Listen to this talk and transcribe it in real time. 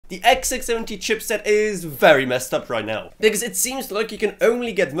The X670 chipset is very messed up right now, because it seems like you can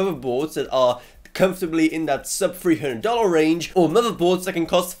only get motherboards that are comfortably in that sub $300 range, or motherboards that can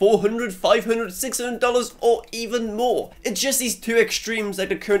cost $400, $500, $600 or even more. It's just these two extremes like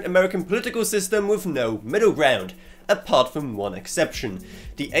the current American political system with no middle ground. Apart from one exception,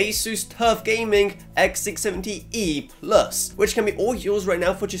 the ASUS TUF Gaming X670E Plus, which can be all yours right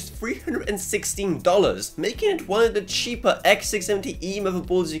now for just $316, making it one of the cheaper X670E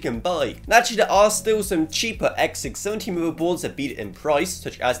motherboards you can buy. Naturally, there are still some cheaper X670 motherboards that beat it in price,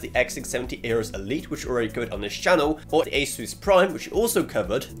 such as the X670 Aorus Elite, which we already covered on this channel, or the ASUS Prime, which we also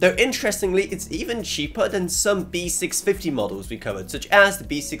covered, though interestingly, it's even cheaper than some B650 models we covered, such as the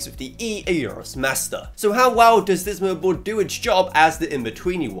B650E Aorus Master. So how well does this motherboard do its job as the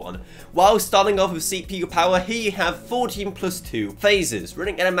in-betweeny one? While starting off with CPU power, here you have 14 plus 2 phases,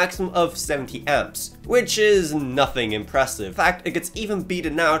 running at a maximum of 70 amps, which is nothing impressive. In fact, it gets even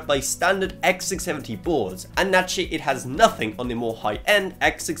beaten out by standard X670 boards, and naturally it has nothing on the more high-end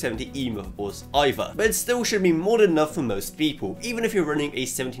X670E motherboards either, but it still should be more than enough for most people, even if you're running a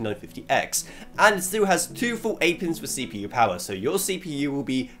 7950X, and it still has 2 full 8 pins for CPU power, so your CPU will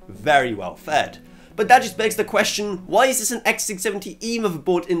be very well fed. But that just begs the question, why is this an X670E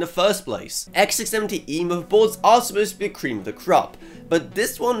motherboard in the first place? X670E motherboards are supposed to be the cream of the crop, but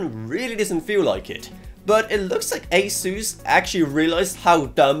this one really doesn't feel like it. But it looks like ASUS actually realized how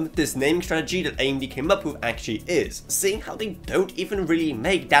dumb this naming strategy that AMD came up with actually is, seeing how they don't even really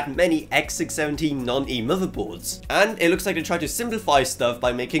make that many X670 non-E motherboards. And it looks like they tried to simplify stuff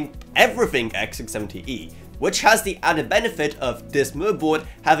by making everything X670E, which has the added benefit of this motherboard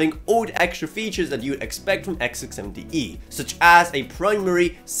having all the extra features that you would expect from X670E, such as a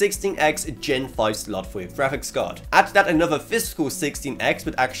primary 16x Gen 5 slot for your graphics card. Add to that another physical 16x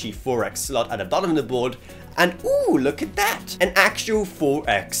but actually 4x slot at the bottom of the board, and ooh, look at that! An actual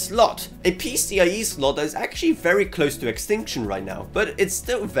 4x slot. A PCIe slot that is actually very close to extinction right now, but it's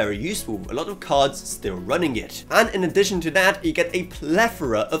still very useful, a lot of cards still running it. And in addition to that, you get a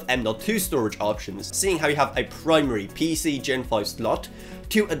plethora of M.2 storage options, seeing how you have a primary PC Gen 5 slot,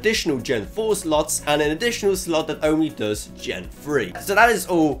 2 additional Gen 4 slots, and an additional slot that only does Gen 3. So that is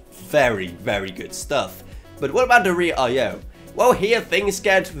all very, very good stuff. But what about the rear I/O? Well, here things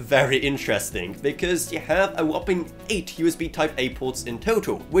get very interesting, because you have a whopping 8 USB Type-A ports in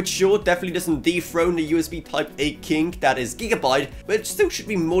total, which sure definitely doesn't dethrone the USB Type-A king that is Gigabyte, but it still should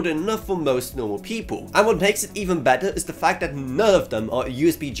be more than enough for most normal people. And what makes it even better is the fact that none of them are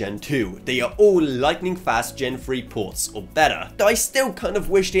USB Gen 2, they are all lightning fast Gen 3 ports or better. Though I still kind of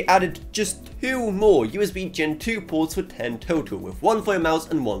wish they added just 2 more USB Gen 2 ports for 10 total, with 1 for your mouse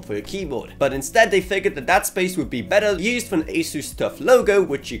and 1 for your keyboard. But instead they figured that that space would be better used for an ASUS TUF logo,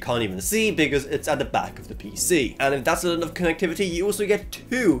 which you can't even see because it's at the back of the PC. And if that's not enough connectivity, you also get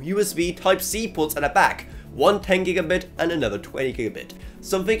 2 USB Type-C ports at the back, one 10 gigabit and another 20 gigabit.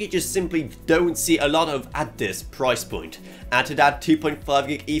 Something you just simply don't see a lot of at this price point. Add to that 2.5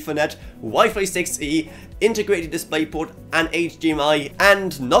 gig Ethernet, Wi-Fi 6E, integrated DisplayPort and HDMI,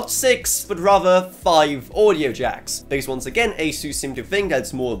 and not 6 but rather 5 audio jacks, because once again ASUS seem to think that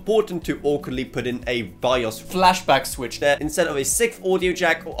it's more important to awkwardly put in a BIOS flashback switch there instead of a 6th audio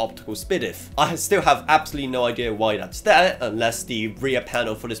jack or optical SPDIF. I still have absolutely no idea why that's there, unless the rear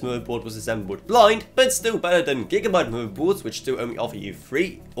panel for this motherboard was assembled blind, but it's still better than Gigabyte motherboards, which still only offer you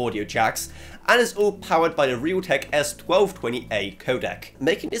 3 audio jacks, and is all powered by the Realtek S1220A codec,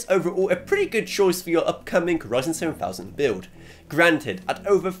 making this overall a pretty good choice for your upcoming Ryzen 7000 build. Granted, at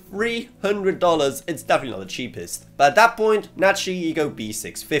over $300, it's definitely not the cheapest, but at that point, naturally you go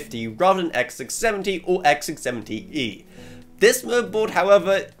B650 rather than X670 or X670E. This motherboard,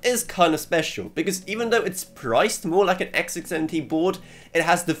 however, is kind of special, because even though it's priced more like an X670 board, it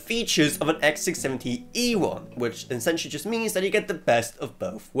has the features of an X670E one, which essentially just means that you get the best of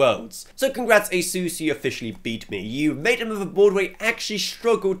both worlds. So congrats ASUS, you officially beat me. You made a motherboard where you actually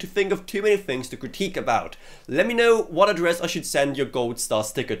struggled to think of too many things to critique about. Let me know what address I should send your gold star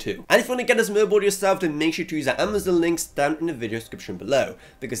sticker to. And if you want to get this motherboard yourself, then make sure to use our Amazon links down in the video description below,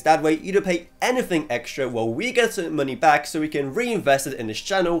 because that way you don't pay anything extra while we get some money back, so we can reinvest it in this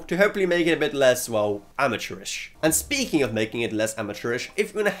channel to hopefully make it a bit less, well, amateurish. And speaking of making it less amateurish,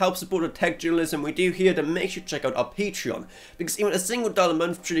 if you want to help support the tech journalism we do here, then make sure to check out our Patreon, because even a single $1 a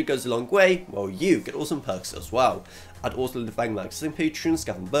month truly goes a long way, while you get awesome perks as well. I'd also thank my existing patrons,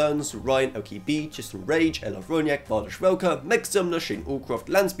 Gavin Burns, Ryan, OKB, Justin Rage, Ella Vroniak, Bardosh Welker, Meg Sumner, Shane Allcroft,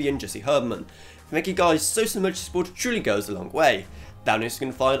 Lansby and Jesse Herman. Thank you guys so much, support truly goes a long way. Down here you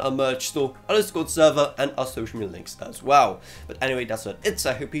can find our merch store, our Discord server, and our social media links as well. But anyway, that's what it is.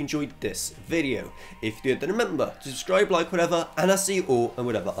 I hope you enjoyed this video. If you did, then remember to subscribe, like, whatever, and I'll see you all and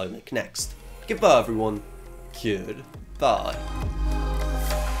whatever I make next. Goodbye everyone. Goodbye.